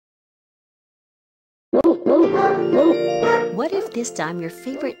What if this time your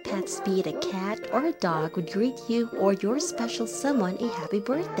favorite pets, be it a cat or a dog, would greet you or your special someone a happy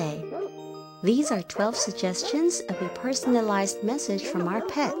birthday? These are 12 suggestions of a personalized message from our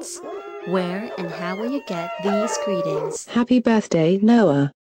pets. Where and how will you get these greetings? Happy birthday,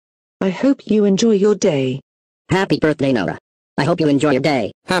 Noah. I hope you enjoy your day. Happy birthday, Noah. I hope you enjoy your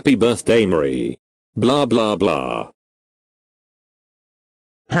day. Happy birthday, Marie. Blah blah blah.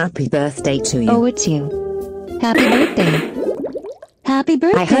 Happy birthday to you. Oh, it's you. Happy birthday. Happy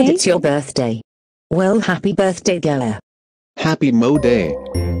birthday. I heard it's your birthday. Well, happy birthday, girl. Happy Mo Day.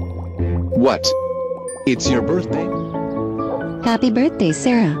 What? It's your birthday? Happy birthday,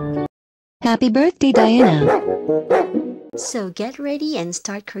 Sarah. Happy birthday, Diana. So get ready and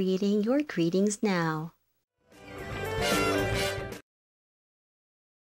start creating your greetings now.